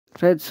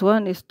Red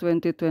Swan is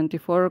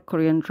 2024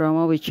 Korean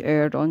drama which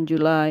aired on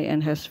July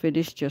and has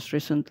finished just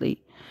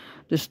recently.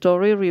 The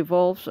story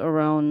revolves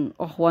around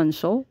Oh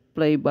Hwan-so,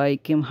 played by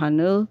Kim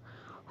Han-il,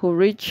 who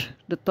reached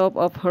the top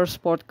of her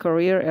sport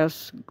career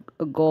as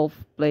a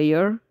golf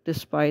player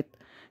despite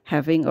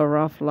having a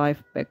rough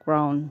life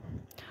background.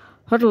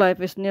 Her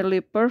life is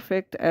nearly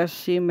perfect as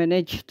she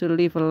managed to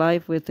live a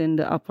life within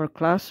the upper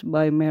class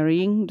by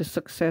marrying the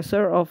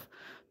successor of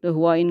the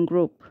Hua-in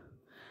group.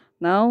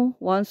 Now,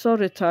 Wanso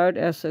retired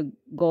as a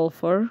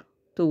golfer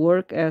to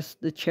work as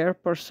the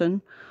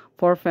chairperson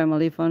for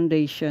Family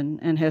Foundation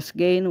and has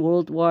gained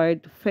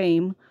worldwide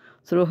fame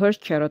through her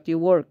charity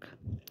work.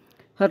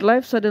 Her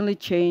life suddenly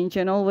changed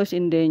and always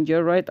in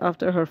danger right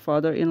after her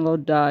father-in-law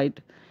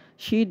died.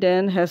 She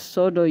then has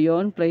So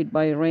Do-yeon, played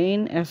by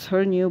Rain, as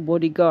her new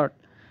bodyguard.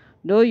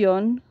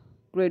 Do-yeon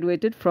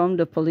graduated from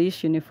the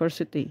police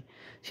university.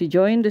 She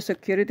joined the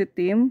security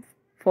team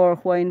for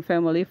Hwain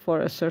family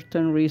for a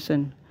certain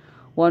reason.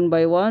 One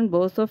by one,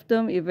 both of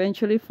them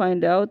eventually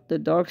find out the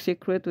dark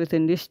secret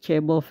within this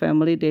Chaebol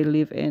family they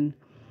live in.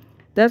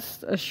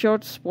 That's a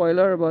short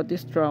spoiler about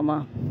this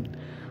drama.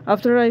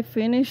 After I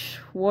finish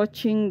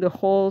watching the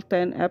whole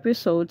 10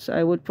 episodes,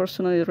 I would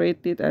personally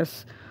rate it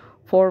as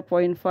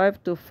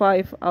 4.5 to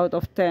 5 out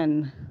of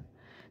 10.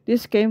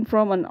 This came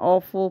from an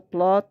awful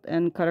plot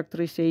and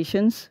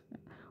characterizations,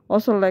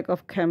 also lack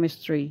of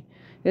chemistry.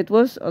 It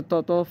was a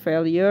total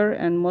failure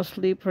and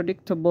mostly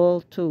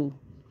predictable too.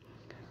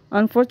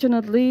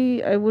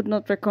 Unfortunately, I would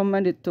not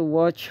recommend it to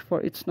watch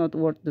for it's not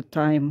worth the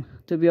time.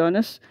 To be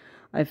honest,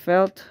 I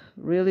felt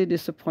really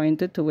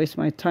disappointed to waste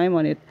my time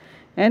on it.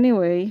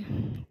 Anyway,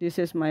 this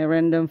is my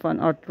random fan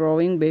art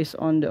drawing based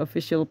on the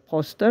official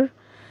poster,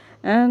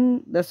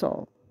 and that's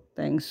all.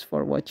 Thanks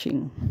for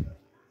watching.